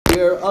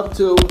we're up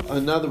to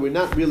another. We're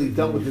not really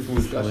done with this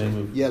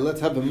discussion. Yeah,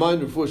 let's have a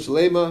minor for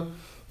Shalema,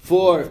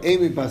 for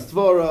Amy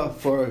Bastvora,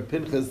 for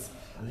Pinchas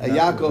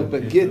Yaakov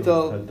ben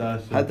Gittel,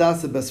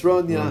 Hadassah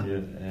Basronia,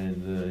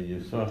 and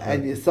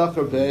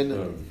Yisachar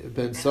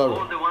ben Sora.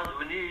 All the ones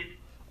we need.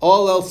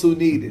 All else who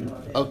needed.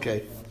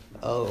 Okay.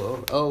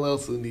 All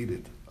else who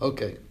needed.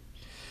 Okay.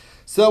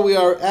 So we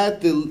are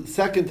at the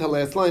second to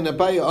last line.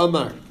 Abaya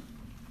Amar.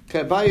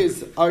 Okay, Abaya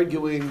is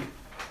arguing,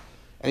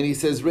 and he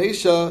says,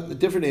 Reisha, a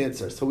different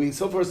answer. So we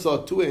so far saw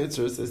two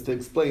answers as to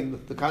explain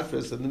the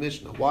contrast in the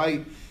Mishnah.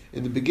 Why,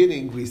 in the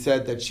beginning, we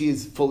said that she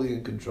is fully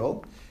in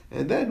control,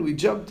 and then we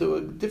jumped to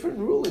a different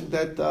ruling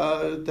that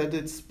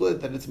it's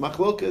split, that it's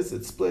machlokas,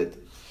 it's split.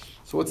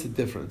 So what's the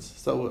difference?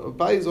 So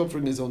Abai is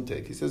offering his own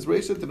take. He says,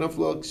 Reisha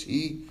tenaflok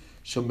she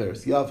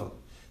shomeres yava.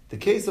 The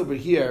case over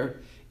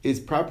here is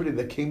property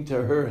that came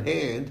to her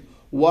hand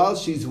while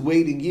she's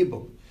waiting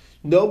yibum.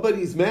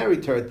 Nobody's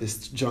married to her at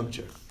this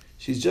juncture.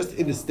 She's just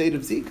in a state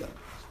of zika.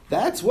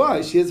 That's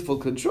why she has full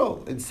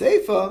control. And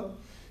Seifa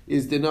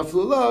is the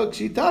naflulog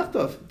she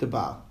tachtov the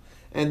Baal.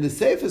 And the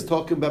Seifa is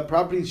talking about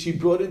property she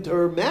brought into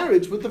her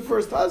marriage with the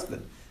first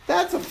husband.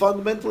 That's a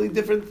fundamentally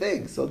different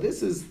thing. So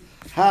this is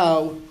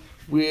how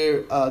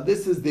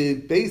this is the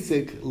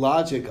basic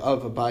logic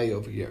of Abai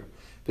over here.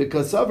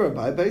 Because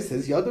Abai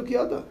says yaduk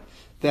yada,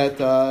 that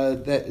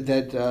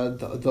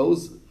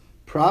those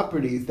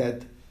properties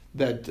that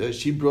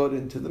she brought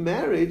into the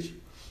marriage,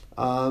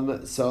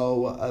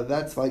 so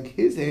that's like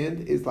his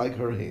hand is like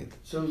her hand.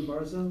 So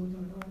Barza?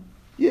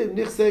 Yeah,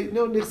 nichse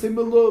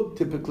melug.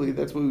 Typically,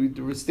 that's what we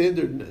do.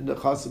 Standard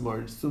nechasim are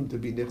assumed to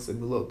be nichse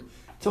melug.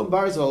 Tom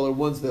Barzal are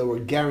ones that were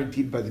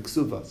guaranteed by the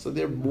ksuva, so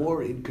they're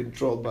more in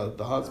control by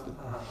the husband.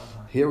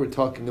 Here we're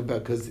talking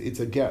about because it's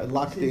a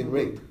locked-in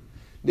rate.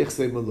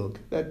 Nichse melug.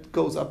 That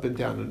goes up and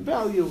down in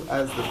value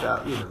as the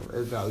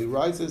as value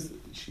rises.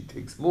 She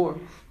takes more.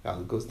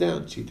 Value goes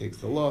down. She takes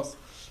the loss.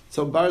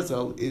 So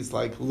Barzal is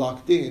like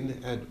locked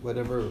in at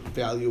whatever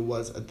value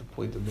was at the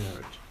point of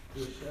marriage.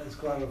 That's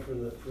collateral for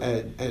the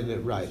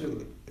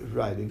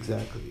right,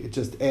 exactly. It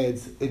just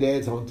adds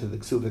on to the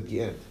ksuv at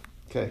the end.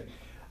 Okay.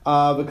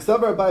 But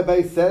Ksavar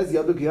Abai says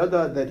Yaduk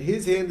Yada that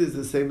his hand is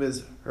the same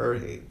as her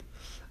hand.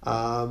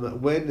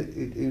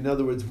 In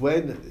other words,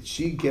 when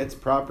she gets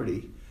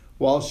property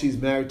while she's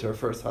married to her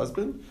first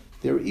husband,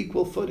 they're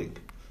equal footing.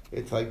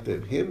 It's like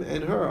him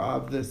and her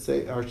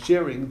are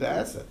sharing the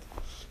asset,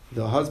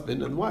 the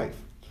husband and wife.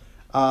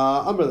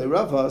 Amrle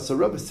Rava, so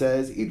Rava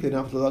says, if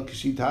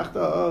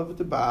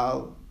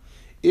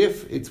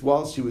it's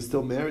while she was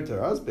still married to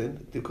her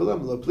husband,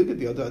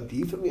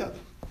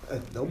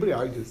 nobody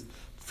argues.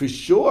 For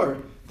sure,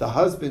 the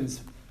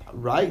husband's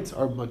rights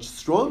are much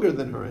stronger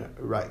than her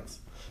rights.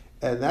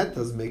 And that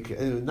doesn't make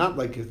it, not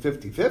like a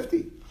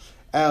 50-50.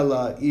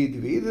 We're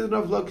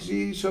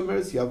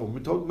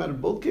talking about in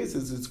both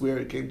cases, it's where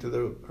it came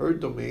to her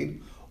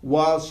domain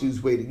while she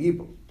was waiting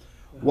Yibum.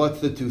 What's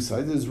the two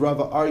sides? Is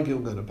Rava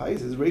arguing on a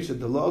pais? Is Reisha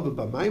the law of a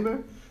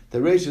Maimer? The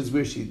Reisha is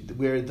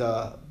where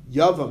the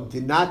Yavam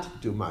did not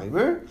do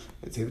Maimer.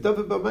 And Seif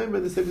David Maimer,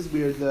 the Seif is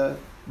where the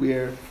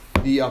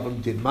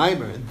Yavam did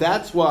Maimer. And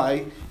that's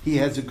why he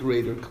has a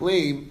greater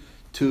claim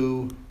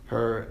to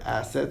her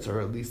assets, or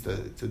at least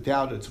it's a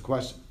doubt, it's a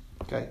question.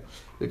 Okay?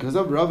 Because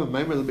of Rava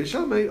Maimer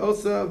L'Beishamai,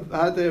 also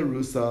Hade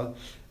Rusa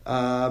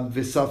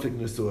Visafik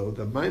Nesua.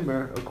 The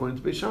Maimer, according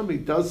to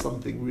Beishami, does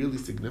something really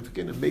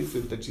significant. It makes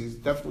it that she's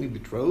definitely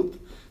betrothed,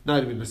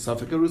 not even a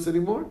Safik Arus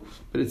anymore,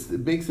 but it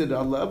makes it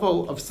a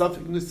level of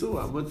Safik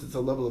Nesua. Once it's a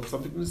level of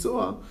Safik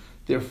Nesua,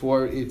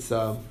 therefore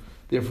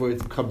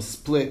it becomes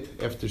split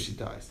after she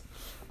dies.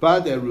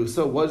 Ba'ad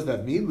Rusa, what does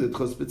that mean?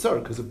 Lidchos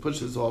Bitzar, because it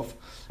pushes off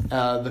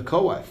the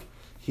co-wife.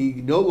 He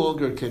no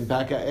longer can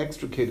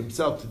extricate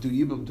himself to do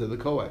Yibum to the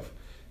co-wife.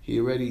 He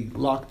already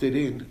locked it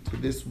in to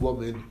this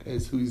woman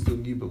as who he's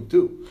doing Yibum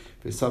to.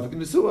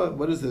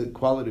 What is the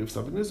quality of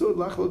Safik Nesua?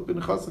 Lachlok bin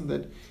Chasim,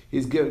 that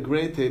he's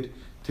granted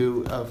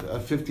to a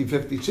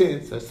 50-50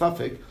 chance, a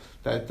Safik,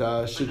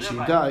 that should she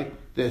die,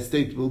 the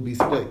estate will be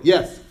split.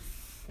 Yes?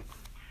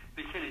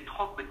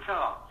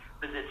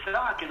 But the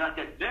Sarah cannot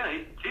get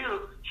married till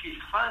she's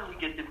finally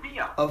get the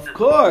bia. Of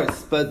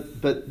course, but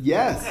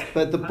yes, okay.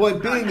 But the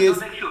point being is,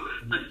 make sure.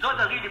 It's not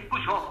a really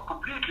push off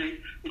completely.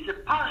 It's a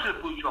partial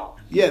push off.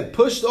 Yeah,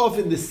 pushed off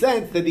in the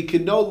sense that he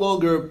can no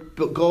longer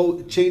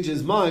go change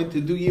his mind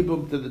to do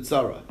yibum to the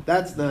tzara.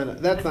 That's not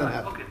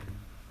happening. Okay,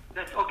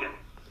 that's okay.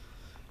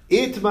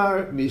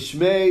 Itmar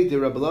mishmei de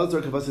Rabbi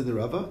Lazar kavasi de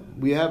Rava.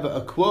 We have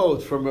a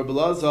quote from Rabbi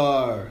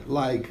Lazar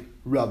like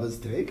Rava's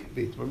take.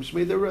 Itmar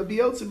mishmei de Rabbi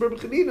Yosef Rabbi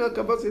Chanina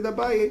kavasi de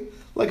Abaye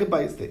like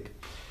Abaye's take.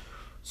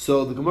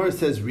 So the Gemara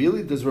says,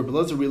 really? Does Rabbi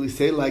Lazar really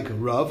say like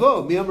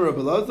Rava? Mi amar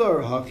Rabbi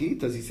Lazar haki?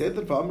 Does he say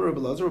that Amar Rabbi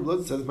Lazar? Rabbi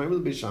Lazar says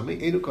Maimer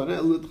l'Beishami einu kana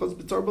eludchos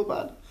b'tzar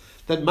b'lbad.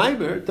 That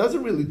Maimer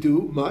doesn't really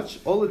do much.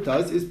 All it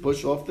does is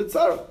push off the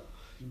tzara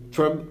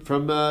from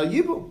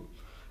Yibum.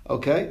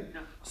 Okay,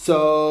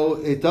 so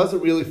it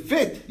doesn't really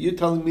fit. You're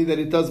telling me that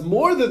it does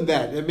more than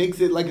that. It makes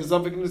it like a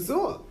Safek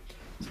Nesua.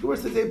 So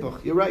where's the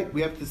Teipuch? You're right.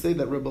 We have to say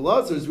that Rebbe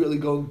Lazar is really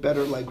going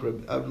better like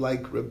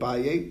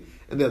Rabbaye,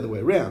 and the other way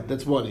around.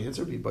 That's one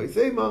answer. B'bai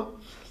Seima,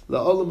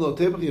 la'olam lo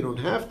Teipuch. You don't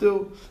have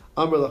to.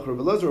 Amar lach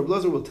Rebbe Lazar. Rebbe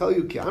Lazar will tell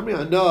you ki amri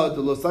ana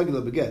de lo sagi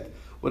lo beget.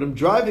 What I'm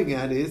driving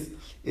at is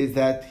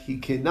that he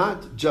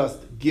cannot just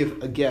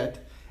give a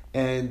get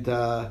and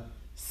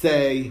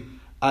say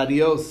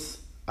adios.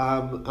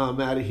 I'm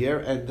out of here,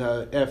 and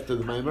after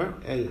the Maimer,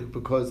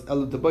 because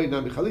the Yibum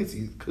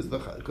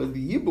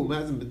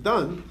hasn't been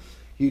done,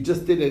 you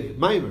just did a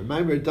Maimer.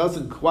 Maimer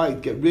doesn't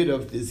quite get rid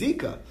of the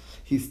Zika.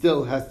 He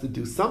still has to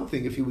do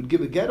something. If he would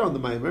give a get on the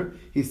Maimer,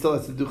 he still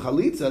has to do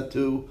Chalitza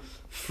to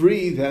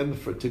free them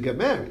to get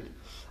married.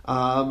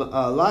 I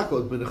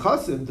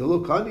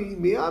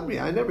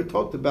never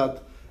talked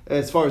about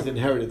as far as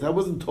inheritance. I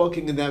wasn't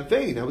talking in that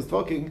vein. I was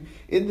talking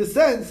in the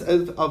sense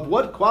of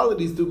what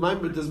qualities does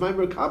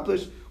Maimer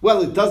accomplish?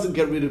 Well, it doesn't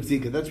get rid of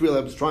Zika. That's really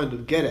what I was trying to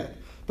get at.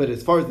 But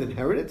as far as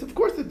inheritance, of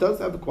course, it does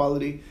have a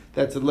quality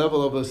that's a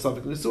level of a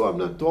Safek Nesuah. I'm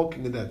not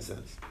talking in that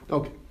sense.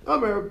 Okay.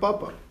 Amar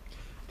Papa.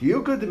 Do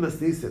you good to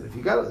Masnisan? If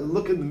you got to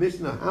look in the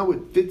Mishnah how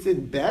it fits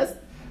in best,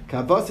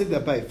 Kavasid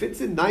Abai fits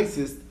in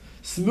nicest,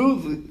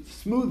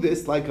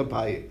 smoothest like a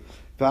payah.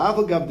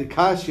 Va'avagav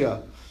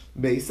dekashya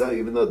Mesa,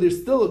 even though there's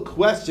still a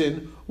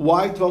question,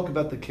 why talk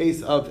about the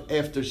case of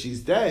after she's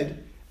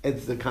dead?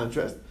 It's the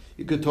contrast.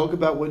 You could talk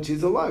about when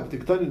she's alive.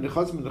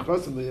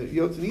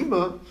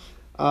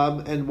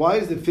 And why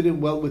does it fit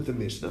in well with the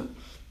Mishnah?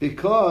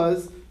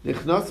 Because my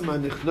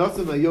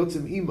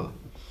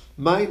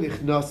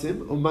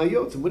nichnasim or my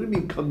yotzim. What do you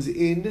mean comes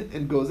in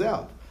and goes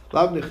out?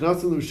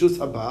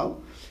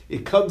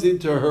 It comes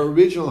into her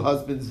original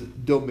husband's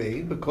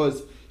domain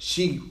because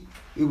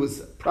it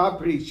was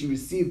property she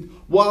received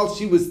while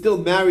she was still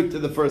married to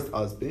the first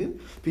husband.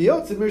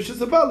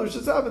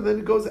 And then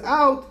it goes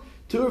out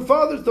to her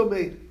father's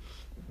domain.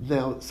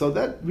 Now, so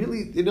that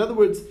really, in other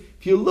words,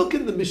 if you look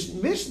in the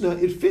Mishnah,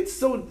 it fits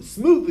so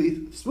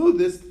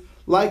smoothest,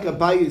 like a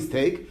Abaye's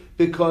take,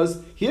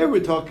 because here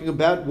we're talking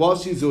about while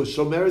she's a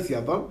Shomeres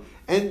Yavam,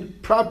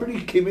 and property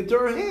came into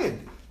her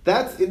hand.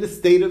 That's in a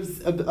state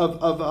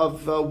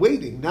of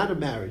waiting, not a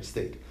marriage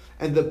state.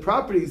 And the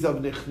properties of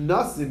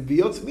Nechnasim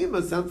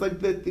V'yotzmima sounds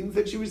like the things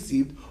that she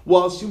received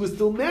while she was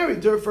still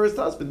married to her first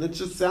husband. That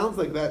just sounds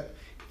like that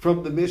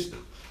from the Mishnah.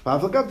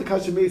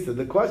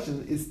 The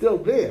question is still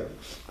there.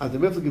 Why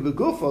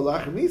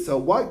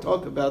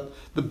talk about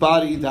the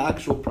body, the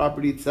actual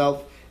property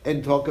itself,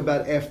 and talk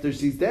about after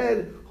she's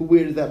dead?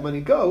 Where did that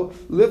money go?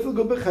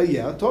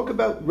 Talk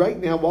about right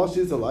now while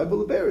she's alive.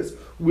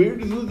 Where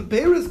do the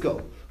payers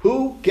go?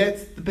 Who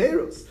gets the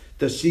payers?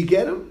 Does she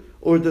get them,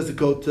 or does it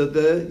go to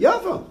the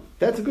Yavam?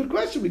 That's a good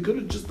question. We could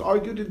have just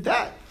argued in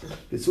that.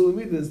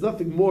 There's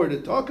nothing more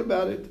to talk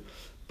about it,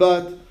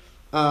 but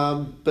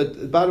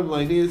the bottom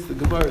line is the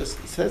Gemara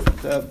says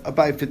that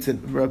Abai fits in.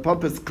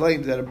 Papas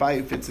claims that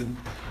Abai fits in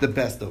the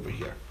best over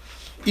here,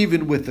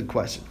 even with the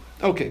question.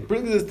 Okay,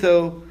 brings us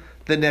to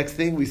the next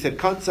thing. We said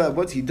Kansa.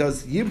 Once he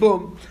does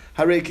Yibum,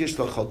 Harei Kish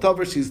L'Chol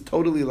Tover, she's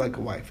totally like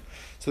a wife.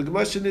 So the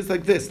question is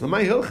like this: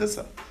 Lamai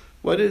Hilchasa.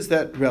 What is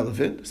that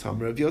relevant?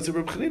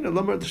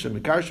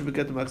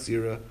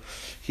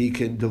 He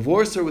can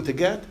divorce her with a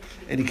get,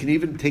 and he can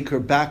even take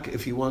her back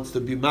if he wants to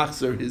be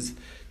machzer his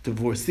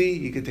divorcee.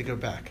 He can take her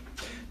back.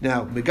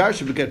 Now,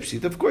 megarsha beget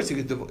pshita. Of course,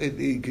 he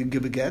can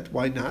give a get.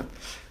 Why not?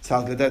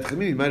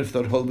 You might have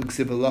thought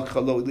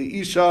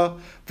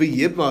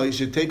he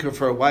should take her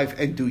for a wife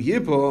and do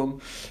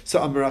yibum. So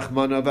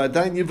Amarachmana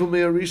v'adayin yibum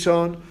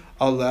me'arishon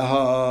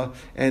aleha,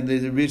 and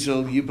the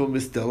original yibum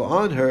is still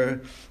on her.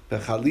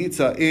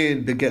 Bechalitza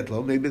in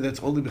begetlo. Maybe that's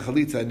only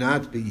bechalitza,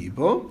 not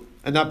beyibum,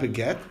 and not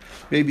beget.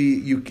 Maybe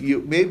you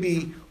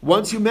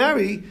once you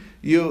marry,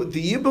 the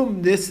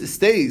yibumness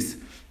stays,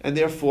 and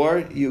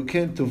therefore you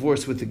can't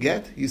divorce with the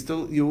get.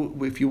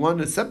 If you want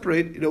to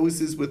separate, it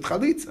always is with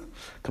chalitza.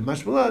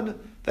 Kamash malan,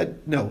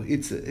 that no,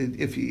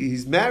 if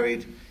he's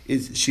married,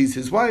 she's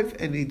his wife,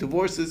 and he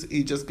divorces,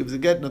 he just gives a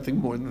get, nothing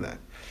more than that.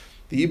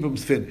 The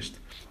yibum's finished.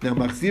 Now,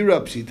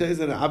 Machzira Pshita, is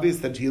it obvious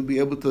that he'll be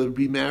able to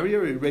remarry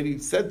her? He already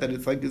said that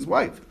it's like his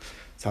wife.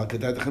 You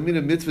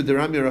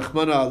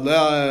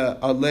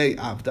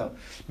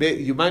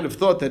might have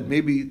thought that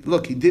maybe,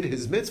 look, he did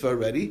his mitzvah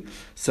already,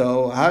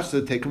 so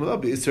Hashta take him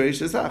up.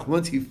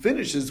 Once he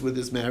finishes with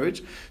his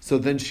marriage, so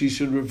then she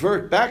should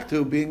revert back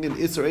to being an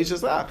Isra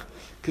Shazach.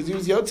 Because he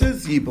was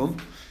Yotzes Yibum,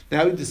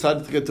 now he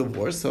decided to get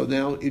divorced, so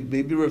now it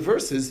maybe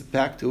reverses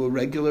back to a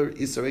regular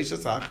Isra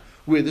Shazach,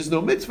 where there's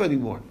no mitzvah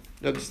anymore.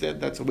 You understand?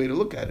 That's a way to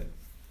look at it.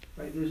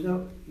 Right,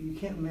 you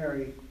can't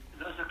marry.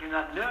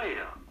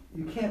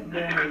 You can't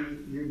marry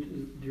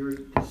your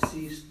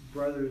deceased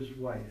brother's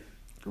wife.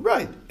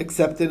 Right,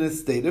 except in a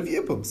state of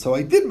Yibum. So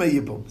I did my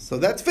Yibum, so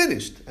that's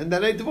finished. And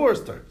then I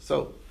divorced her.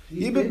 So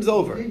Yibum's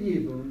over. You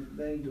did Yibum,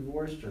 then you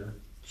divorced her.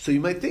 So you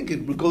might think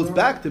it goes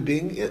back to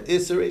being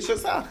Isser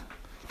Shazach.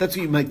 That's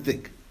what you might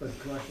think. But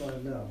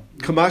Kamashma, no.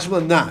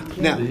 Kamashma, not.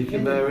 Now, he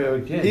can marry her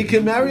again. He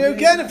can marry her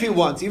again if he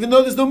wants, even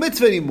though there's no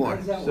mitzvah anymore.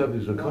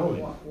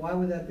 Why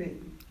would that be?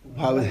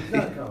 Why would he's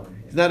not a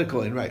Kohen. He's not a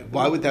Kohen, right.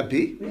 Why would that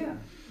be? Yeah.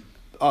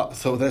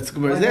 So that's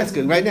Gemara is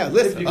asking right now.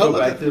 Listen, if you go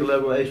back to the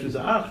level of Eishus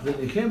Ach, then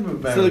you can't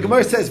remember. So the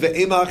Gemara says,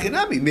 "Ve'ema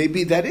achinami."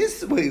 Maybe that is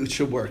the way it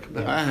should work.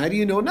 How do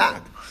you know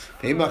not?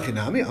 Ve'ema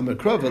achinami.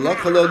 Amakra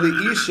v'lachalo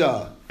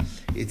liisha.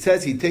 It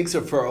says he takes her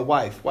for a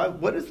wife.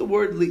 What is the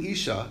word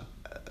liisha?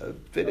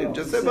 Fit in.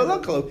 Just say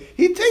v'lachalo.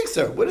 He takes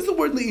her. What is the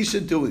word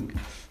liisha doing?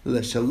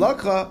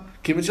 L'shalakha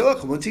kimin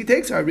shalakha. Once he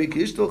takes her,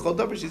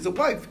 she's a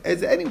wife,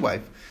 as any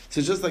wife.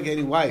 So just like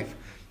any wife.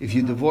 If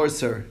you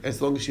divorce her,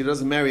 as long as she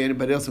doesn't marry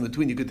anybody else in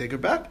between, you could take her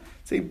back.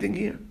 Same thing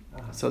here.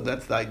 So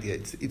that's the idea.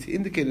 It's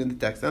indicated in the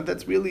text. Now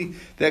that's really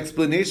the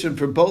explanation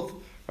for both.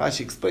 Rashi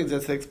explains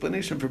that's the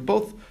explanation for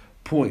both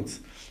points.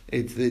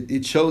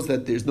 It shows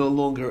that there's no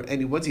longer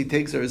any. Once he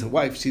takes her as a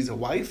wife, she's a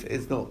wife.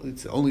 It's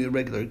only a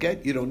regular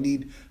get. You don't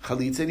need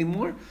chalitza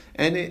anymore.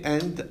 And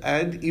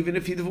even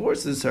if he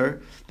divorces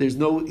her, there's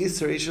no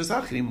isser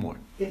eshazach anymore.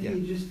 If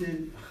he just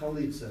did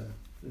chalitza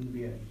in the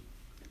beginning,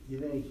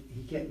 then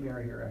he can't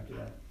marry her after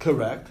that.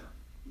 Correct.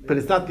 But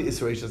it's not the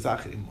Isra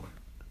Shazach anymore.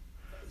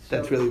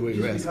 That's really what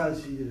you're asking.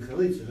 Just because he did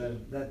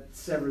chalitza, that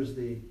severs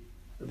the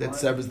bond.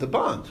 Severs the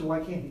bond. So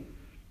why can't he?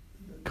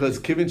 Because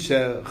kivin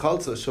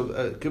shechalza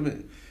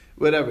kivin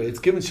whatever,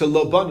 it's kivin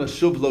shelobana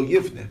shuv lo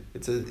yivne.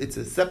 It's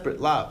a separate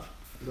lav.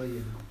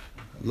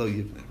 Lo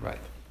yivne, right?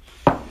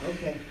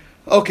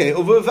 Okay,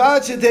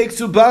 uvavat shedei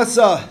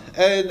ksubasa,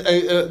 and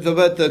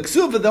the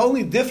ksuba. The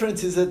only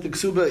difference is that the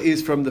ksuba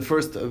is from the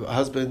first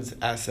husband's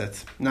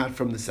assets, not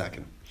from the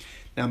second.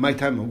 Now, my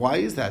time, why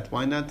is that?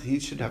 Why not? He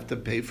should have to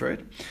pay for it.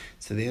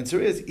 So the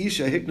answer is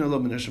Isha hikna lo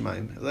min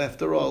hashamayim.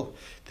 After all,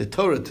 the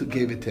Torah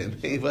gave it to him.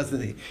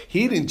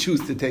 He didn't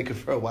choose to take her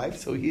for a wife,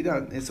 so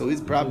his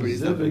property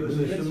is not.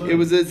 It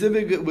was a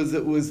zivig.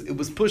 It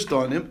was pushed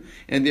on him,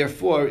 and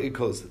therefore it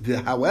goes.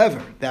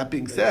 However, that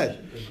being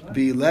said,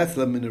 the less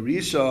min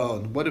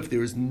rishon. What if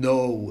there is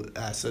no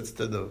assets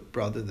to the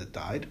brother that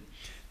died?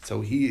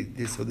 So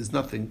there's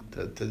nothing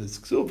to this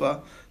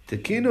ksuva.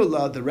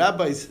 Tekinula, the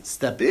rabbis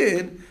step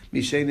in,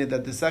 mishene,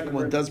 that the second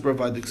one does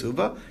provide the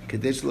ksuva.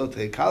 Kadesh lo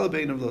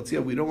teikalabein of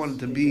lotzia. We don't want it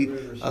to be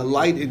a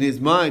light in his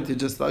mind to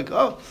just like,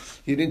 oh,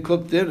 you didn't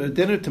cook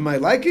dinner to my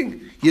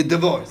liking, you're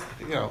divorced.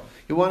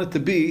 You want it to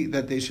be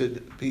that that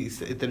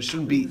it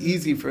shouldn't be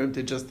easy for him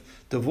to just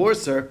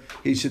divorce her.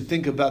 He should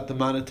think about the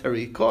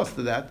monetary cost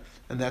of that,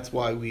 and that's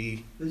why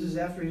we. This is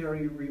after he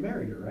already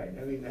remarried her, right?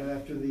 I mean, and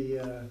after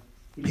the.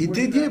 He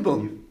did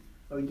yibum.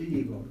 Oh, he did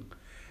yibum.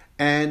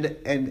 And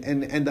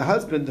the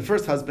husband, the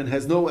first husband,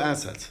 has no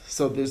assets,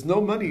 so there's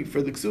no money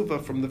for the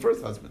ksuva from the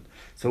first husband.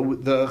 So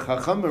the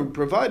chacham are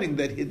providing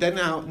that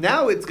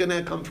now it's going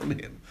to come from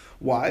him.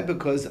 Why?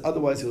 Because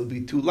otherwise it will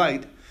be too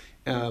light.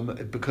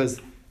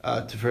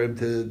 For him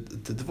to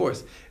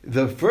divorce.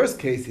 The first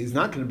case is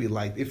not going to be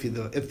light if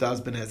the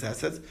husband has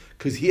assets,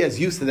 because he has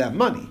use of that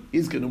money.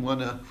 He's going to want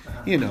to,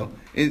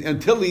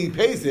 until he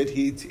pays it,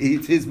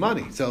 it's his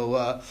money.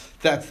 So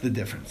that's the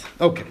difference.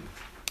 Okay.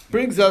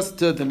 Brings us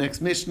to the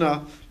next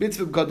Mishnah.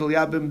 Mitzvah Gadol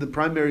Yabim, the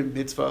primary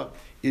mitzvah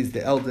is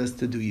the eldest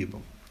to do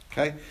Yibum.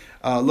 Okay?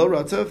 Lo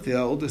Ratza, if the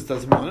oldest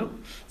doesn't want to,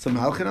 so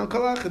Malchin al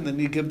Kalach, and then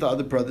you give the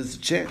other brothers a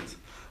chance.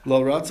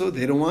 Lo Ratza,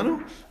 they don't want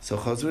to, so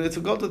Chazur Mitzvah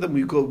Gadol, then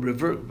we go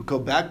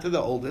back to the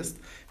oldest.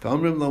 If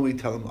Amrim Lo, we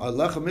tell him,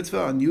 Allah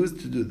mitzvah,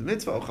 unused to do the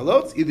mitzvah, or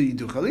Chalotz, either you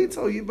do Chalitz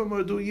or Yibum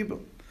or do Yibum.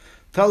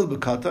 Tal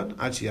B'katan,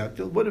 Achi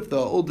Yaktil. What if the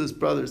oldest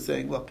brother is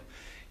saying, look,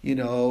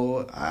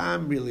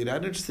 I'm really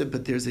not interested,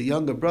 but there's a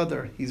younger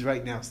brother. He's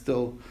right now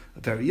still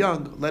very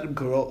young. Let him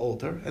grow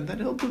older, and then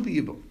he'll do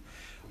the Yibum.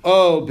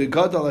 Or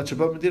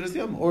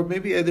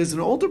maybe there's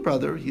an older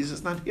brother. He's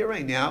just not here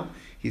right now.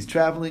 He's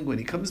traveling. When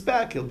he comes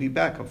back, he'll be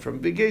back up from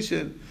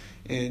vacation.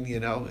 And,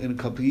 in a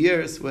couple of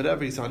years,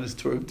 whatever, he's on his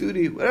tour of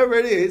duty, whatever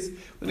it is,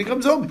 when he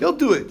comes home, he'll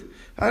do it.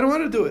 I don't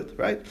want to do it,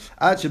 right?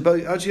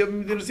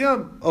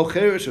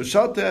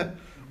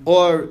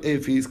 Or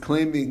if he's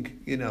claiming,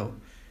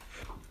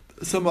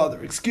 some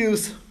other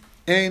excuse,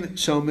 Ein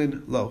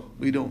Shomin Lo.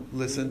 We don't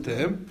listen to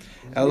him.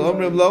 El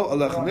Omrim Lo,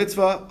 Alech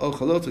Mitzvah, O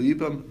Chalotu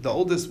Yibam. The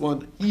oldest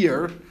one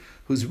here,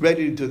 who's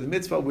ready to do the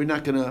mitzvah, we're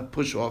not going to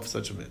push off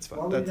such a mitzvah.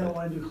 Why would we not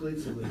want to do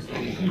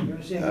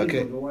chalitza?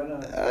 Okay. Why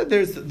not?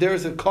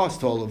 There's a cost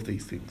to all of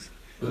these things.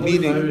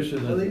 Meaning, and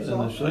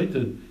the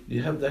shaitan,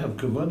 you have to have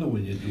kavanah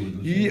when you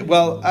do it.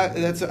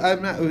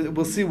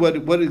 We'll see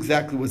what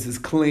exactly was his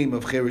claim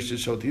of Cheresh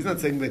Shota. He's not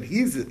saying that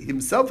he's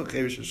himself a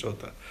Cheresh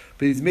Shota,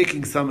 but he's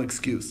making some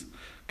excuse.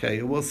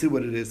 Okay, we'll see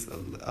what it is.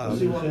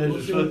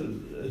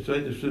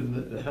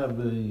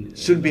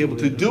 Shouldn't be able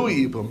to do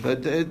Yibum,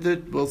 but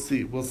we'll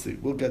see.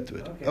 We'll get to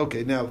it.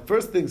 Okay, now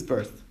first things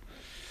first.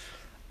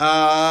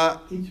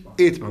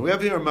 Itmar. We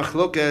have here a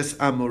machlokes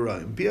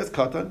amoraim. Bias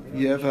katan.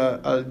 You have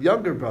a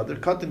younger brother.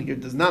 Katan here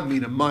does not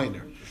mean a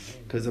minor,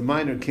 because a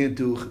minor can't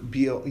do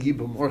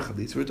yibum or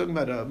chalitz. We're talking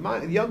about a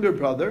younger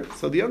brother.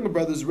 So the younger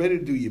brother is ready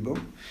to do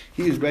yibum.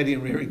 He is ready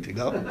and rearing to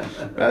go.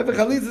 Right? But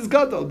chalitz is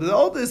gadol. The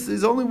oldest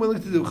is only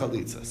willing to do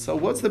chalitza. So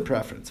what's the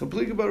preference? So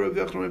please about Rav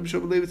Yochanan and Rabbi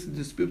Shimon Levi. It's a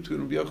dispute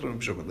between Rav Yochanan and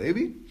Rabbi Shimon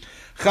Levi.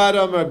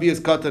 Chadam Rabbi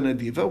Bias katan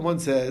adiva. One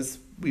says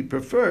we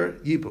prefer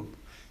yibum.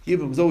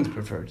 Yibum is always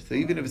preferred. So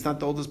even if it's not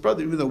the oldest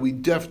brother, even though we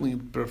definitely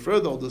prefer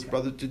the oldest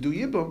brother to do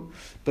Yibum,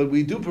 but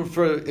we do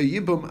prefer a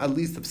Yibum at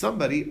least of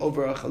somebody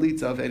over a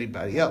Chalitza of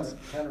anybody else.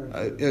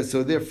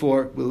 So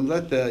therefore, we'll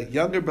let the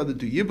younger brother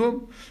do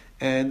Yibum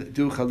and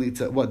do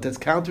Chalitza. What, that's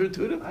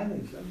counterintuitive? I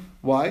think so.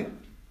 Why?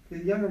 The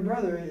younger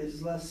brother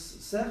is less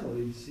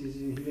sechel. He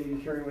may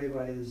be carried away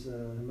by his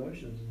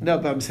emotions. No,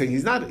 but I'm saying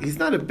he's not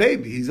a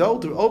baby. He's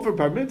over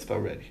bar mitzvah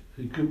already.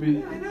 He could be.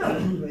 Yeah, I know.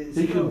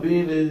 He could be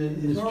in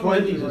his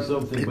 20s or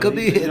something. It could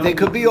be. They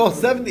could be all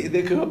 70.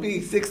 They could be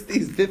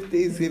 60s,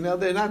 50s. You know,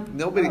 they're not.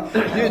 Nobody.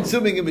 You're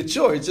assuming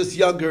immature. It's just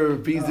younger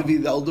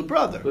vis-a-vis the older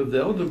brother. But if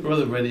the older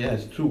brother already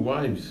has 2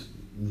 wives,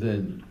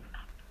 then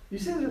You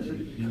said there's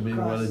you may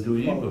want to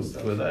do Yibum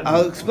for that.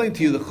 I'll explain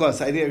to you the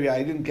cost. I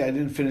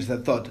didn't finish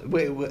that thought.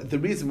 Wait, the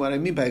reason what I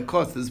mean by a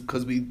cost is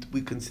because we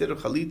consider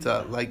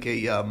Chalitza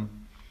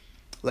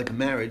like a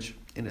marriage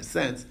in a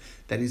sense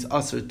that he's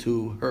usher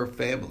to her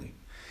family.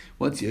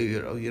 Once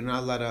you're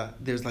not allowed to.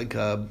 There's like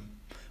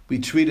we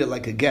treat it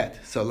like a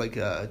get. So like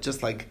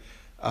just like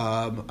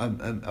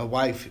a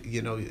wife.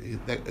 You know,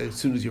 that as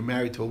soon as you're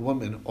married to a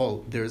woman,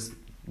 there's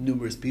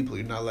numerous people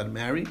you're not allowed to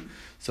marry.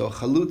 So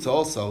Chalutza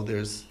also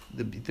there's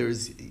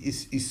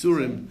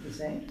Isurim. the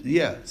same?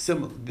 Yeah,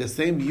 similar. The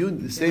same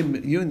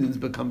unions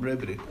become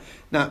prohibited.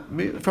 Now,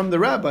 from the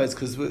rabbis,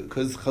 because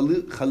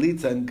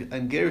Chalitza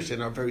and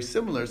Gerushin are very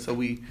similar, so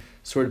we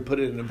sort of put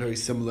it in a very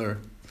similar.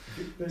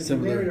 But if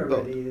Similar, you're married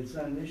already, it's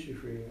not an issue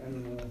for you. I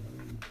don't know.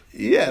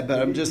 Yeah, but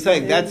I'm just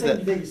saying that's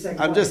It's a big the.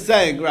 second I'm point. just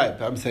saying, right?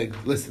 But I'm saying,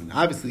 listen.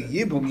 Obviously,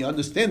 Yibum, you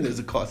understand there's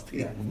a cost to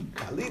Yeah. Yibum.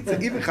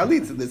 Chalitza, even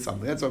Chalitza, there's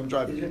something. That's what I'm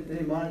driving. Is there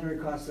any monetary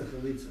cost to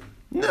chalitza?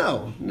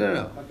 No.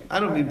 Okay. I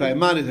don't mean by a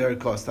monetary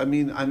cost. I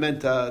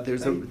meant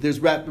there's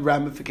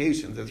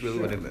ramifications. That's really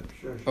what I meant.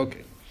 Sure.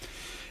 Okay.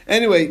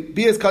 Anyway,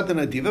 Bias Katan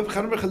Adiva,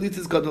 Chanamar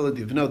Chalitza's Gadol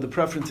Adiv. No, the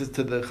preference is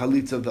to the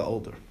Chalitza of the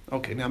older.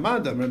 Okay, now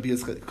Madam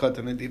Bias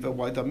Katan Adiva,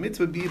 why the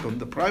mitzvah Yibum?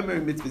 The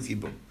primary mitzvah is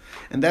Yibum.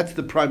 And that's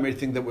the primary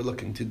thing that we're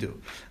looking to do.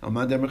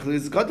 Madam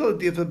Chalitza's Gadol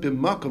Adiva,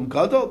 Bimakum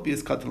Gadol,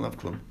 Bias Katan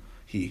Lavklum.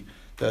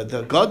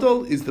 The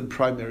Gadol is the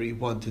primary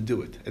one to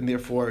do it. And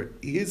therefore,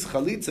 his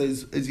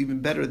Chalitza is even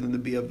better than the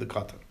Bia of the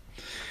Katan.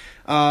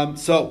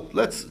 So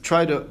let's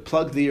try to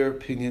plug their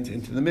opinions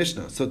into the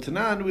Mishnah. So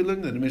Tanan, we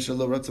learned that the Mishnah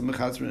lo ratza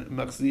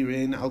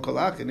machzirin al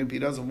kolach, and if he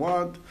doesn't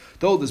want,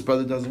 the oldest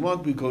brother doesn't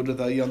want, we go to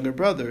the younger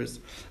brothers.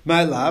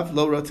 My lav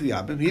lo ratza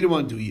yabim, he didn't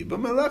want to do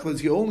yibam. My lach was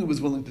he only was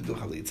willing to do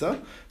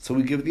chalitza, so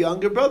we give the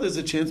younger brothers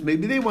a chance.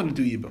 Maybe they want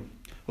to do yibam.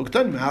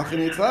 Uktan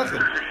me'alchin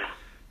etzlachin.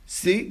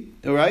 See,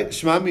 all right,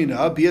 Shema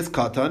Mina, Bias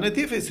Katan,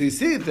 Atife. So you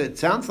see, it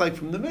sounds like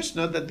from the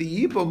Mishnah that the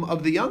yibum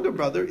of the younger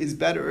brother is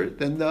better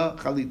than the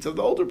chalitza of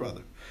the older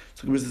brother.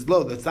 So Gemara says,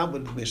 "Lo, that's not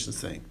what the Mishnah is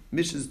saying.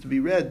 Mishnah is to be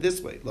read this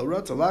way: Lo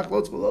ratz alach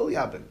lotz v'lo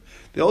yabim.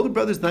 The older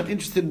brother is not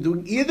interested in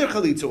doing either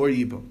chalitza or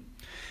yibum.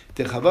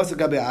 Techavas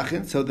agabe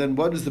achin. So then,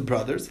 what is the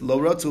brothers? Lo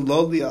ratz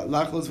lo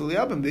alach lotz v'lo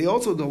yabim. They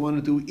also don't want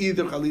to do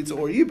either chalitza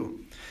or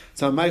yibum.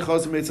 So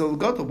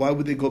why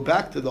would they go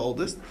back to the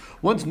oldest?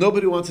 Once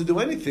nobody wants to do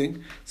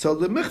anything, so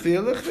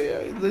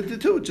the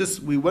two.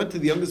 Just we went to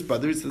the youngest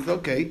brother. He says,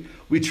 "Okay,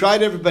 we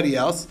tried everybody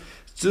else,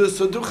 so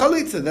do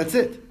chalitza. That's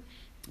it."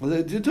 To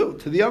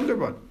the younger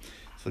one.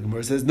 So the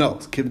Gemara says, no,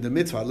 it's given the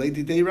mitzvah,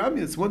 Lady Day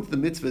Rami. It's once the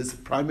mitzvah is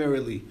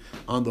primarily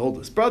on the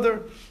oldest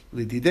brother,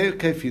 Lady Day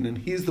Kefin, and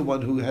he's the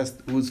one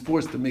who's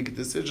forced to make a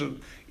decision.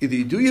 Either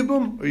you do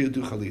Yibum or you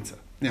do Chalitza.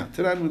 Now,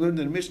 tonight we learned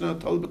in the Mishnah,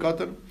 Tol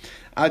B'Katan,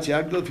 Ad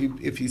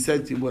Yagdol, if he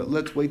said, well,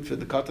 let's wait for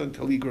the Katan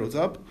until he grows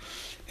up,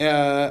 we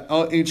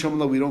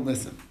don't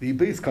listen. The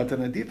base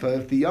Katan Adifa,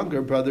 if the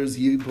younger brother's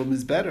Yibum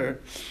is better,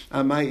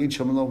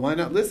 why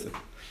not listen?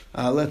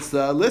 Let's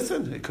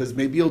listen, because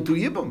maybe he'll do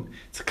Yibum.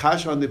 It's a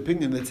kasha on the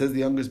opinion that says the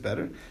younger is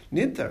better.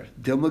 Nintar,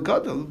 Dilma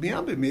Gadol,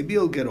 maybe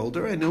he'll get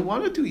older and he'll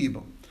want to do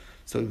Yibum.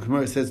 So the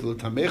Gemara says,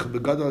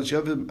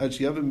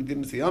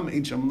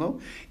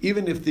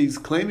 even if he's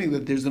claiming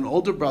that there's an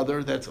older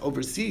brother that's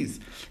overseas,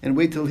 and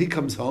wait till he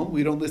comes home,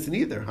 we don't listen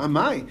either.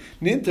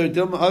 Maybe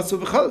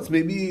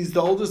he's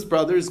the oldest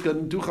brother is going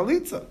to do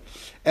chalitza.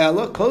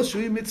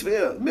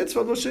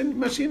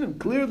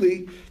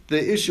 Clearly,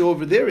 the issue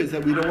over there is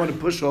that we don't want to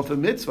push off a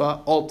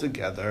mitzvah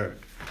altogether.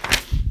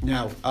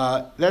 Now,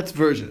 that's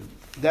version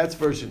A.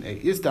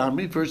 Is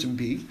Damri, version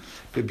B.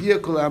 When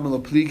it comes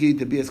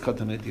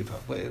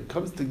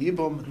to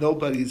Yibum,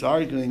 nobody's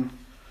arguing.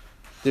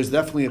 There's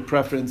definitely a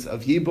preference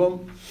of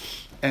Yibum,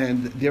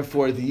 and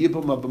therefore the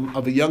Yibum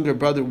of a younger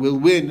brother will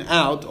win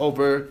out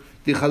over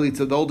the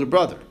Chalitza, the older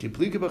brother. The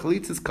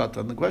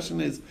question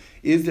is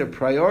there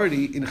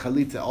priority in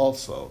Chalitza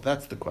also?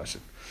 That's the question.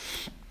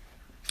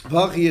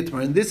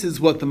 And this is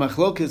what the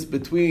machlokes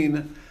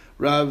between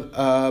Rav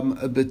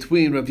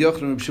Yochanan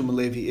and Rav Shimon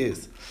Levi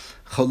is.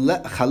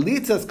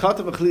 Chalitza's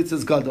katan and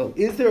chalitza's gadol.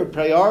 Is there a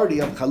priority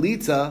of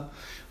chalitza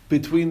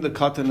between the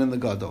katan and the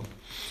gadol?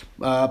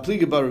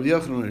 Pliga bar Rav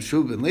Yochanan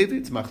Shuv ben Levi,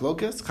 it's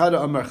machlokes.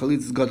 Chada amar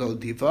chalitza gadol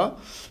difa,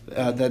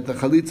 that the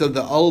chalitza of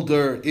the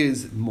older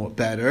is more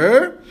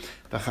better.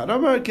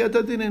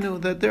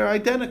 That they're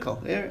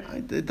identical.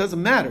 It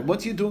doesn't matter.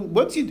 If you're doing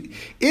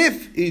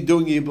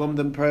Yibum,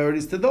 then priority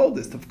is to the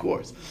oldest, of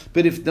course.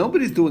 But if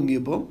nobody's doing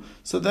Yibum,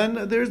 so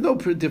then there's no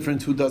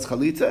difference who does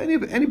Chalitza.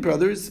 Any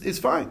brother is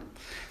fine.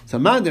 So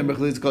why?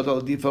 Because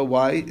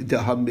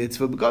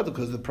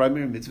the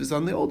primary mitzvah is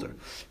on the older.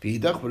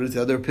 What is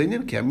the other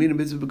opinion?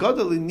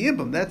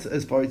 That's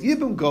as far as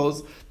Yibum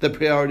goes, the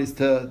priority is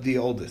to the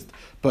oldest.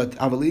 But as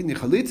far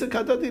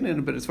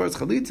as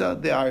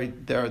Chalitza,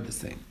 they are the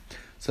same.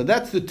 So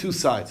that's the two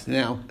sides.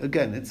 Now,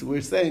 again,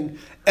 we're saying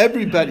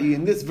everybody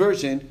in this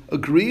version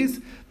agrees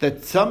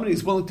that somebody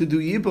who's willing to do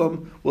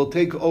Yibum will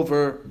take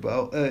over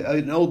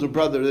an older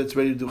brother that's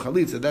ready to do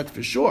Chalitza. That's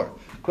for sure.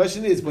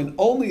 Question is, when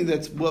only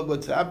what's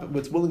willing to happen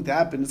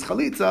is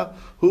Chalitza,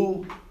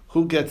 who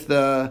gets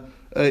the,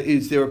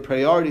 is there a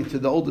priority to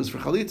the oldest for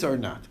Chalitza or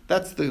not?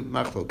 That's the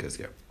machlokas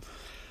here.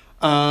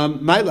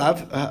 My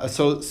love,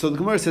 so the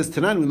Gemara says,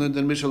 Tanan, we learned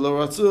in Mishnah Lo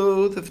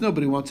Ratzu, if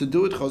nobody wants to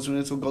do it,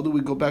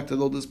 we go back to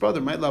the oldest brother.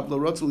 My love, Lo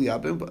Ratzu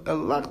Liyabim,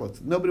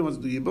 nobody wants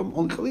to do Yibum,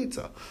 only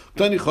Chalitza.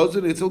 Tani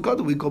Chosun Etzel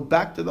Gadol, we go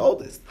back to the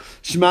oldest.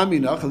 Shema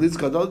Mina, Chalitza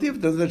Gadol Div,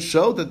 does that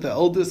show that the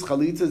oldest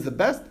Chalitza is the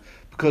best?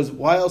 Because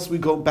why else we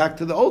go back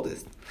to the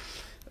oldest?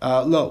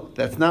 Lo,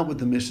 that's not what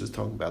the Mishnah is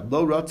talking about.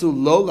 Lo Ratzu,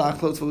 Lo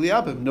Lachlos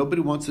Liyabim,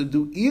 nobody wants to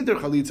do either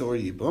Chalitza or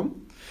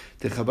Yibum.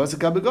 Techabasa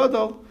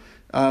Kabegadol.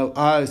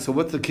 So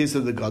what's the case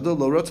of the gadol?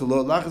 Lo rotzu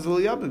lo lachas lo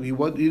yabim. He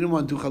didn't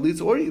want to do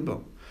chalitza or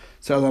yibum.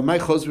 So lamai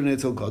chosrin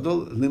etzel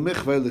gadol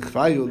limechvei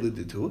lichvayu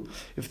liditu.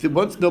 If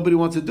once nobody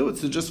wants to do it,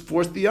 so just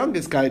force the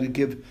youngest guy to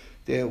give.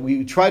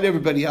 We tried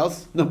everybody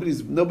else.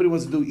 Nobody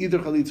wants to do either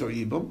chalitza or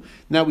yibum.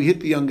 Now we hit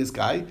the youngest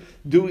guy.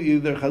 Do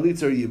either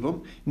chalitza or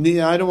yibum.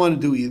 I don't want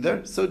to do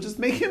either. So just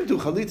make him do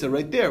chalitza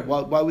right there.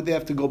 Why would they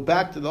have to go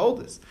back to the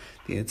oldest?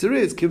 The answer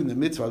is, given the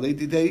mitzvah,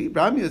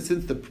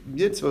 since the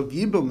mitzvah of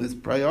Yibum is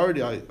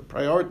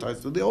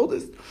prioritized to the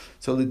oldest,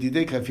 so the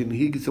Didei Kafin,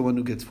 he's the one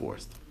who gets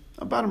forced.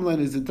 The bottom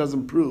line is, it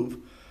doesn't prove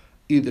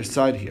either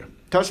side here.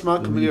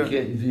 Tashma,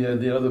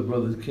 the other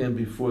brothers can't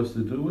be forced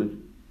to do it?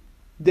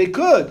 They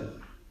could,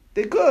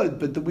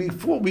 but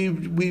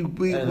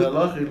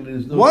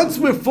once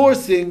we're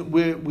forcing,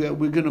 we're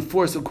going to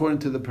force according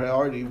to the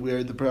priority,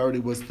 where the priority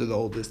was to the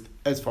oldest,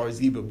 as far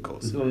as Yibum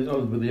goes.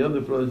 But the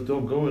other brothers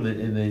don't go in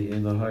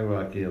the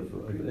hierarchy of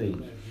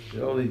age.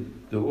 They're all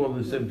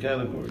in the same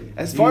category.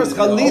 As far as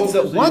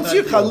Chalitza, once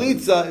you're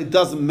Chalitza, it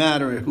doesn't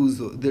matter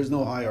there's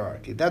no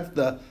hierarchy. That's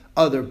the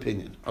other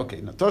opinion.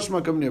 Okay, now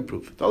Toshma come near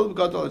proof.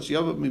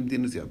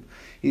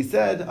 He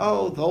said, the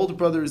older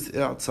brother is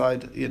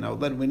outside,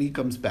 then when he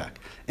comes back.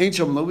 Ain't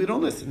Shamlo, we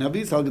don't listen. If the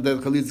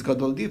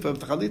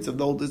Chalitza of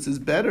the oldest is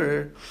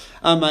better,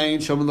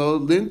 Ain't Shamlo,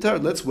 Lintar,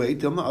 let's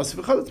wait,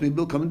 maybe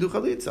we'll come and do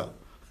Chalitza.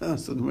 So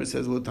the Gemara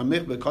says, "Lo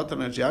tamich bekatan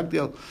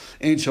ha'shagdil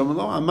ain't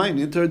shomalo amayin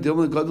inter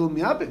dilma gadol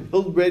miyabim."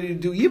 He'll ready to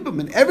do yibum,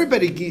 and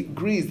everybody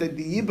agrees that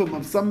the yibum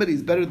of somebody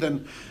is better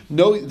than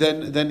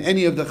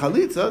any of the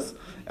chalitzas.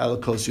 El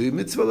kol shui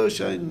mitzvah lo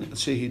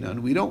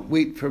shehinan. We don't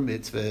wait for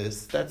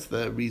mitzvahs. That's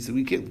the reason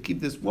we can't keep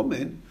this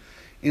woman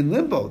in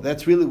limbo.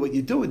 That's really what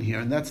you're doing here,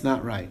 and that's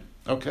not right.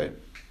 Okay.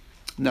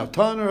 Now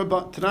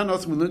Tanan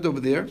also we learned over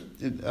there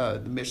in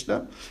the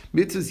Mishnah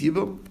mitzvahs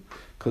yibum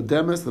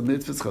kodemes the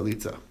mitzvahs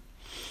chalitza.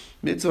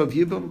 Mitzvah of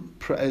Yibum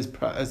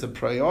as a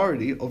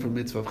priority over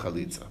mitzvah of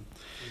Chalitza.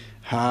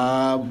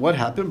 What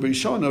happened?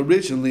 Rishon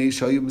originally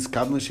Shayum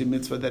Miskabel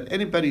mitzvah that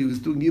anybody who's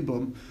doing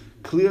Yibum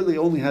clearly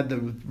only had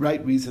the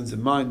right reasons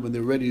in mind when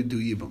they're ready to do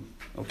Yibum.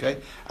 Okay?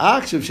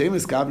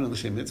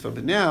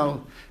 But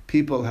now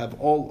people have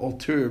all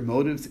ulterior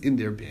motives in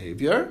their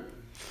behavior,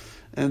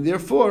 and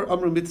therefore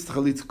Amru mitzvah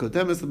Chalitza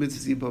kodemes the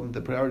mitzvah Yibum.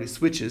 The priority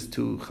switches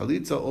to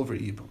Chalitza over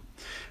Yibum.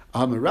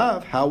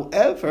 Amarav,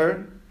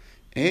 however,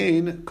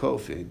 Ein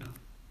kofin.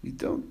 We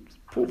don't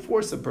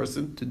force a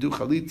person to do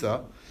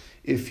chalitza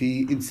if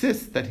he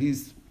insists that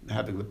he's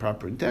having the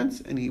proper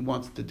intent and he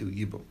wants to do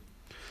yibum.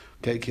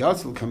 Okay,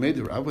 Kiyasul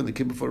Kamed Rav, when they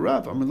came before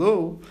Rav,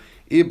 Amalo,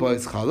 Iba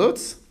is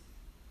chalutz.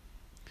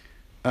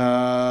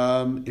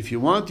 If you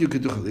want, you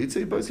could do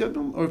chalitza, Iba is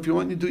yibum, or if you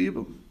want, you do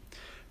yibum.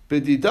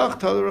 Bedidach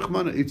Tal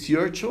Rachmana, it's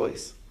your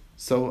choice.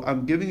 So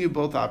I'm giving you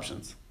both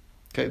options.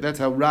 Okay, that's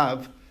how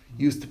Rav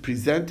used to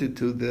present it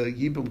to the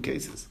yibum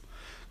cases.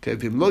 Okay,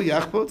 if lo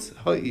yachpotz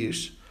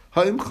ha'ish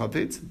ha'im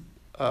chavetz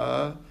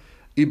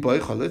iboy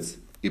chalitz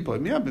iboy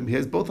miyabim. He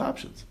has both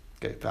options.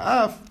 Okay,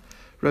 va'af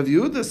Rav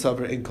Yehuda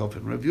savar ein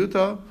kofin. Rav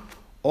Yehuda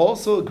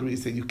also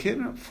agrees that you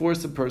cannot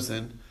force a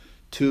person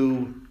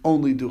to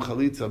only do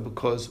chalitza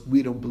because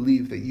we don't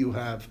believe that you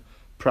have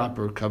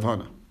proper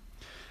kavana.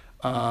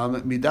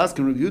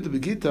 Midaskan Rav Yehuda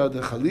begita the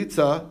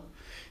chalitza.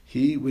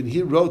 When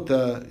he wrote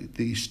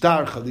the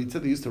shtar chalitza,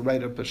 they used to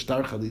write up a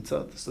shtar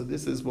chalitza. So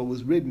this is what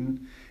was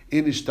written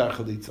in Ishtar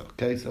Chalitza.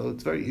 Okay, so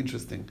it's very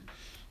interesting. In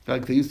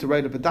fact, they used to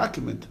write up a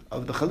document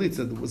of the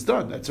Chalitza that was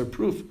done. That's our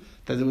proof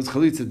that there was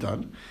Chalitza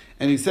done.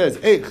 And he says,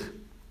 Eich,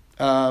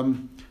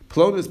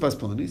 Plonis bas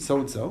Ploni, so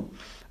and so.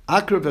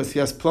 Akraves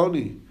yas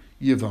Ploni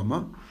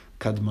Yavama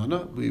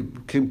Kadmana. We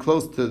came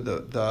close to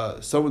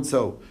the so and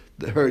so,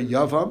 her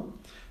Yavam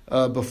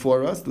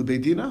before us.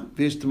 Lebeidina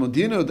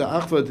v'ishtamodino the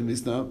achva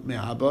demisna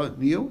me'aba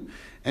niu,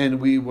 and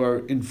we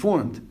were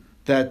informed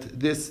that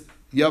this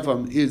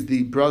Yavam is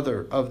the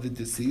brother of the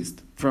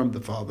deceased from the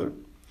father.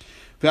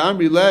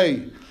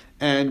 Ve'amrilei,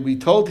 and we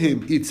told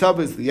him,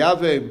 Itzavas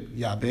liyavim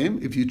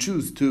yabim, if you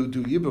choose to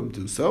do Yibam,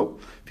 do so.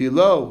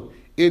 V'lo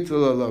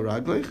itla lo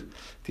raglech,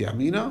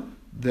 v'yamina,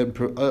 then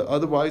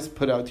otherwise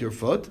put out your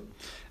foot.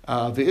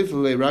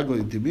 Ve'itla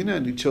raglech dimina,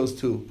 and he chose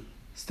to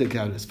stick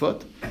out his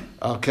foot.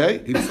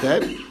 Okay,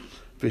 instead,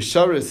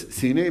 v'sharis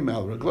sine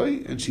mal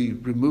raglech, and she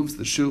removes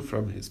the shoe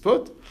from his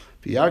foot.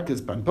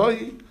 V'yarkas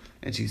banpoyi,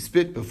 and she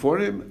spit before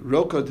him,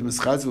 roka de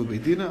mischazel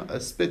beidina, a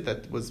spit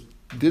that was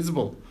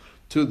visible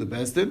to the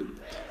Bezdin,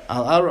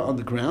 al ara on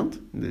the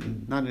ground,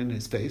 not in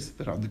his face,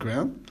 but on the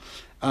ground.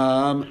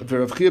 And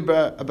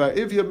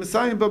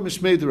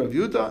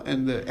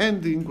the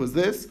ending was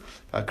this,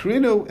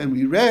 and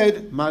we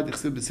read, the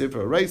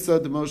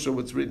Moshe,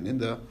 what's written in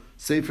the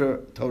Sefer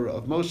Torah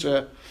of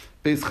Moshe,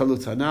 Beis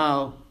Chalutz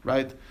Hanal,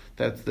 right?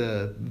 That's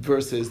the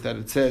verses that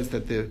it says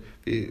that the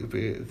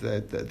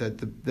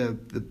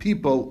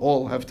people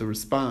all have to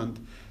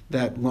respond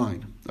that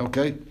line.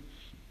 Okay,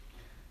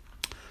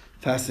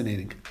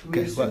 fascinating.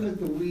 We assume that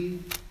the we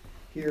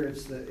here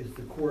it's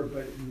the court,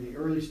 but in the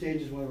early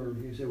stages, whenever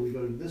you say we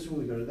go to this one,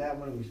 we go to that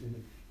one,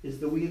 is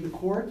the we in the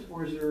court,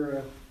 or is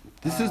there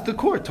this is the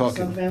court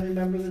talking? Some family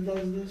member that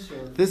does this,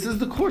 or this is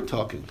the court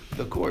talking.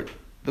 The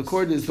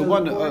court is the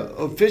one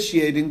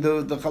officiating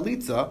the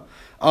chalitza.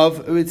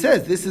 Of it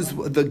says this is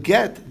the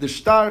get, the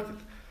start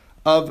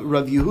of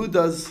Rav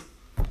Yehuda's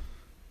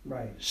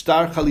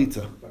star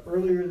chalitza. But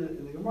earlier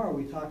in the Gemara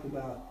we talked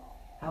about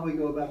how we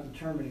go about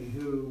determining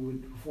who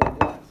would perform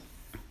what.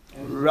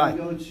 And right. We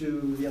go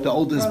to the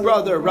oldest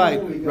brother. Right.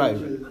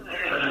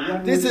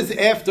 To this is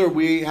after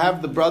we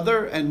have the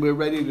brother and we're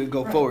ready to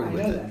go forward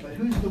with it. But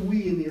who's the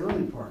we in the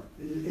early part?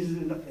 Is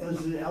it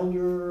an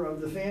elder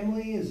of the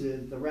family? Is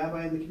it the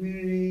rabbi in the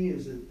community?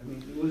 Is it? I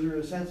mean, was there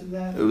a sense of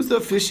that? It was the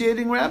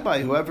officiating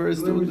rabbi, whoever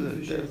is doing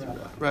the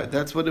right.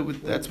 That's what it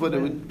would. That's what it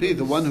would be.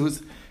 The one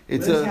who's.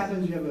 It's when this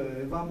happens, you have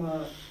a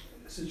Ivama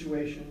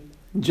situation.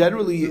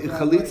 Generally,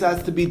 chalitza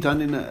has to be done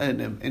in a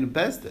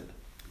bezdin.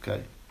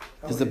 Okay,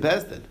 there's a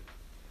bezdin.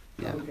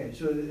 Yeah. Okay,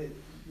 so the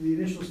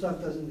initial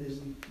stuff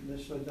isn't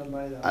necessarily done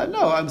by the.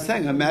 No, I'm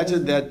saying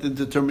imagine that the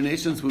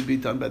determinations would be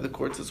done by the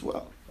courts as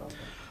well.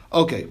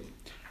 Okay.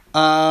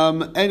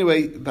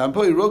 Anyway, so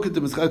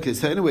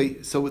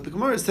what the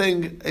Gemara is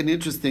saying, an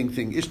interesting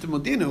thing.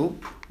 Ishtamodinu,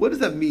 what does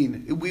that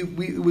mean? It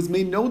was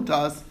made known to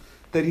us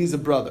that he's a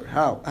brother.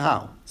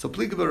 How? So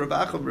that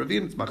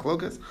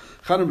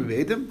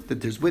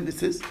there's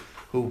witnesses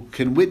who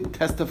can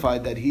testify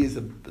that he is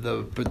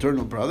the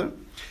paternal brother.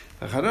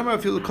 It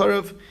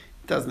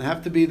doesn't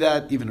have to be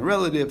that, even a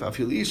relative, a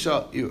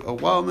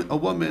woman,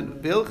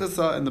 and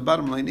the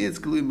bottom line is,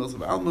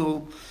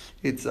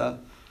 it's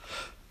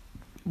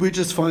we're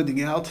just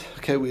finding out.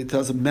 Okay, it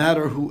doesn't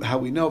matter how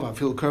we know.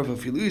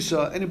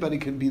 Anybody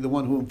can be the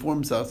one who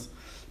informs us,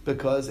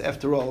 because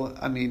after all,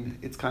 I mean,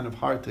 it's kind of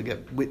hard to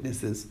get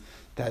witnesses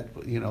that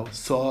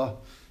saw.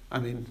 I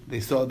mean, they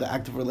saw the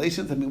act of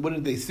relations. I mean, what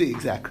did they see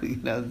exactly?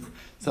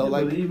 So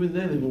but even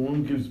then, if a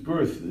woman gives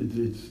birth,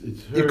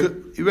 it's her.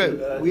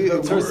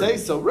 It's her say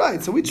so,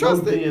 right? So we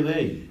trust it.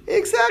 DNA.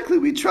 Exactly,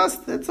 we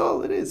trust. That's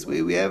all it is.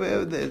 We have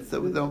evidence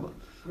that we don't.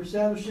 We're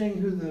establishing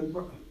who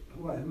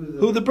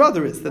the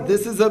brother is. That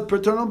this is a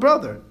paternal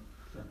brother.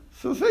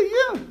 So say,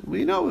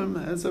 we know him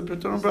as a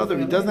paternal brother.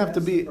 He doesn't have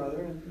to be.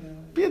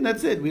 Yeah,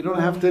 that's it. We don't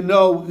have to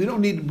know. We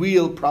don't need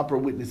real proper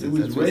witnesses. It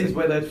was raised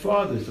by that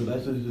father, so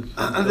that's what it's.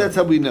 That's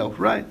how we know,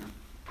 right?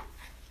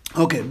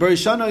 Okay,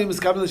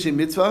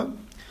 mitzvah.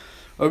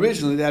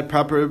 Originally, they had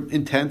proper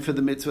intent for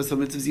the mitzvah, so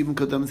mitzvahs even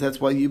kodam. That's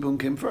why Yibum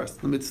came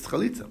first. The mitzvah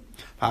chalitza.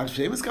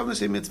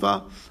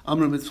 Mitzvah.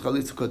 Amr mitzvah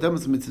chalitza kodam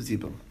as mitzvah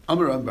Yibum.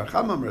 Amr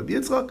Barcham, Amr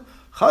Yitzchak.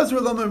 Chazra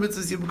Lomer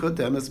mitzvah Yibum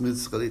kodam as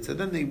mitzvah chalitza.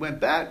 Then they went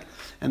back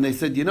and they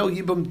said,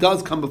 Yibum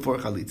does come before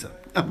chalitza.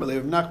 Amr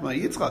Lev Nachma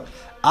Yitzchak.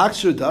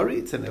 Akshur Dari.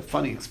 It's a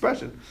funny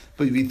expression,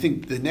 but we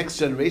think the next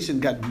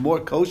generation got more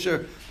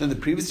kosher than the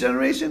previous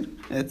generation.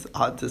 It's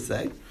odd to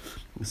say.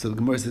 So the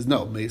Gemara says,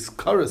 no, they used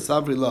to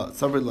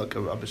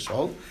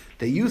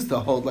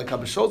hold like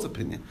Abba Shaul's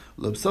opinion.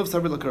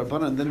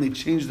 And then they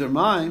changed their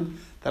mind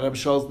that Abba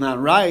Shaul's not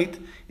right.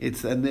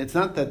 It's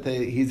not that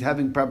he's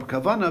having proper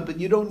kavanah, but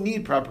you don't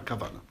need proper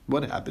kavanah.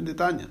 What happened to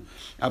Tanya?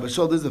 Abba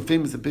Shaul, this is a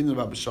famous opinion of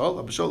Abba Shaul.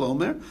 Abba Shaul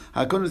Omer,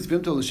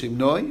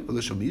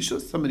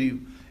 somebody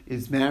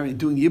is married,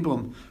 doing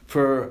Yibum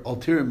for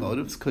ulterior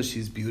motives, because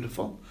she's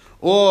beautiful.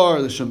 Or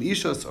L'Shem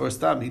Ishos, or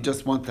Stam, he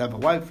just wants to have a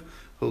wife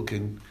who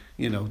can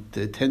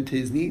to attend to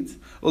his needs,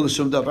 or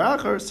some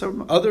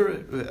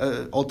other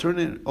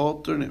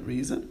alternate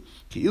reason.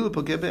 You're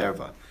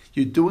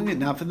doing it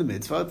not for the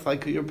mitzvah. It's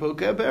like you're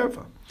pokeh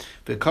be'erva.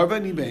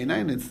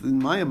 And it's in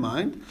my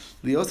mind,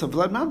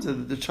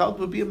 that the child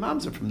would be a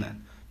mamzer from that.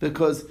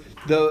 because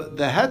the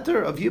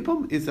heter of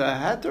Yibum is a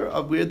heter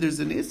of where there's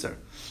an Isser.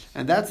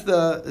 And that's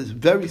the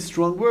very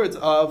strong words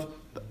of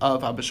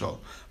Abba Shaul.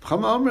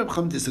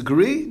 Chacham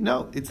disagree?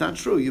 No, it's not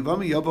true.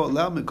 Yivam yavo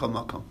aleh mikol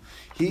makom.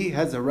 He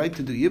has a right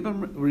to do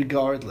Yibum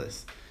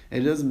regardless. It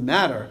doesn't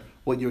matter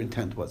what your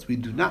intent was. We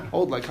do not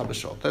hold like Abba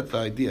Shaul. That's the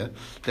idea,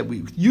 that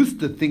we used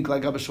to think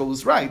like Abba Shaul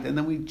was right, and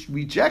then we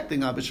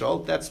rejecting Abba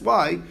Shaul. That's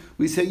why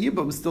we say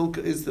Yibum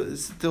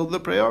is still the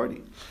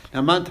priority.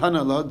 Now, man tana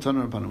Allah,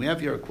 tana Rabbanan. We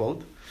have here a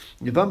quote.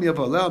 Yivam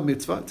yavo aleh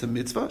mitzvah. It's a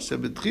mitzvah.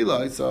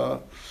 Shebetchila is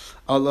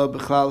Allah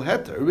b'chlal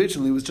heter.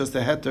 Originally, it was just a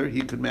heter.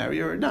 He could marry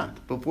her or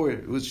not. Before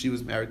she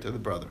was married to the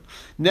brother.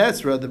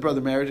 Nesra, the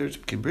brother married her, she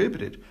became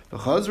prohibited.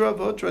 V'chazra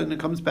v'otra, and it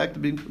comes back to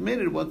being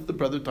permitted once the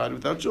brother died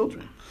without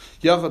children.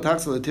 Yachal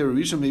taksal heter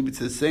rishon, maybe it's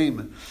the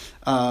same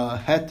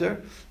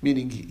heter,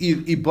 meaning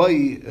he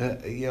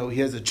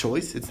has a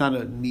choice. It's not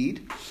a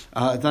need.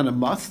 It's not a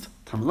must.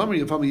 It's a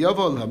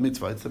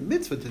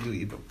mitzvah to do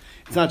Yibum.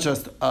 It's not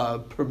just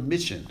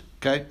permission.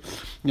 Okay,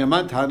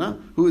 Yaman Tana,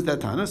 who is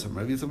that Tana? Some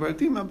Rav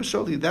Yisrael Abba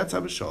Shaul. That's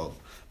Abba Shaul.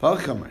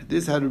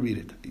 This is how to read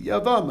it.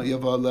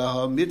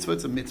 Yavam mitzvah.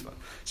 It's a mitzvah.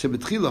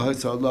 Shebetchila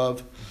ha'isa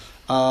love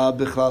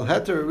bichlal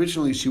heter.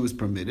 Originally, she was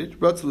permitted.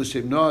 Ratz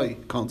l'shem noi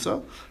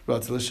konsa.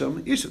 Ratz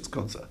l'shem ishetz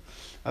konsa.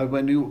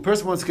 When a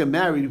person wants to get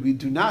married, we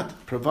do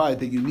not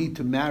provide that you need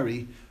to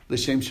marry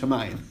l'shem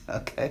shamayim.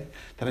 Okay,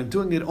 that I'm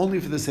doing it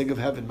only for the sake of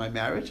heaven. My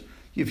marriage.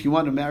 If you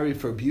want to marry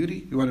for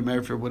beauty, you want to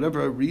marry for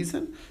whatever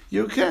reason,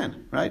 you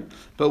can, right?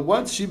 But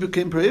once she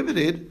became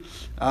prohibited,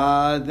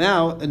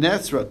 now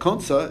Nasra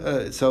Konsa,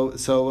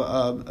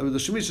 the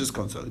Shemisha is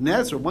Konsa.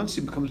 Nasra, once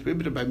she becomes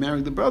prohibited by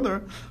marrying the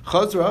brother,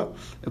 Chazra,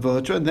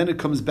 and then it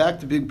comes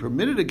back to being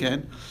permitted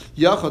again.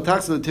 Yachal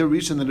Taxal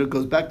Terishan, that it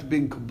goes back to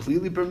being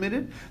completely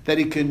permitted, that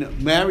he can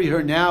marry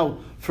her now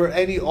for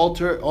any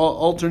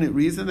alternate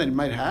reason that he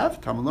might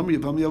have.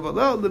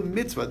 Dafka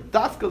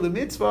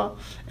mitzvah,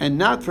 and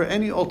not for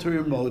any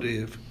ulterior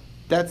motive.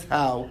 That's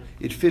how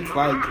it fits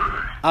like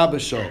Abba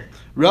Shaul.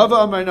 Rava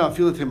Amar no,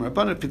 feel it him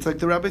Rabbanan, it fits like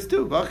the rabbis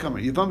do. Mitzvah.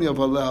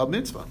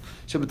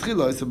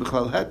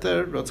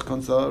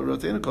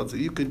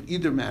 You can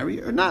either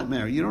marry or not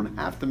marry. You don't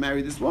have to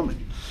marry this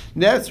woman.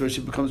 Nesra,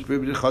 she becomes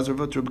prohibited.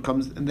 Chazar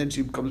becomes, and then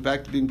she comes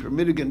back to being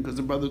permitted again because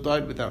her brother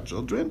died without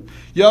children.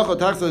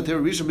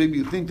 Maybe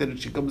you think that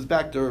she comes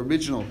back to her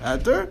original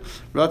heter.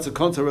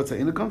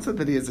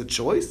 That he has a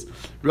choice.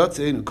 What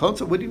do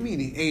you mean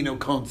he ain't no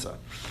konsa?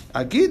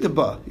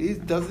 Agidaba,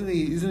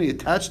 isn't he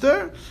attached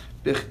there?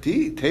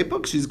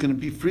 She's going to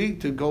be free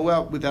to go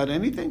out without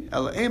anything.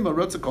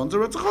 It's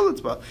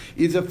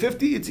a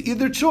 50. It's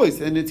either choice,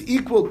 and it's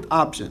equal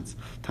options.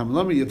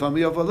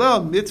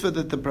 Mitzvah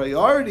that the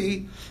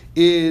priority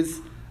is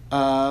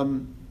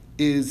to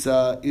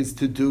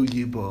do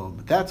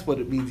Yibum. That's what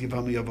it means.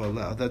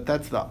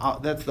 That's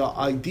the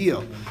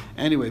ideal.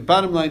 Anyway,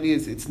 bottom line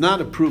is it's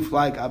not a proof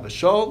like Abba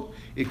Shaul.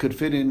 It could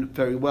fit in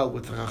very well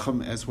with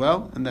Chacham as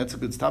well, and that's a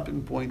good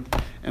stopping point.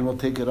 And we'll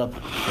take it up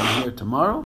from here tomorrow.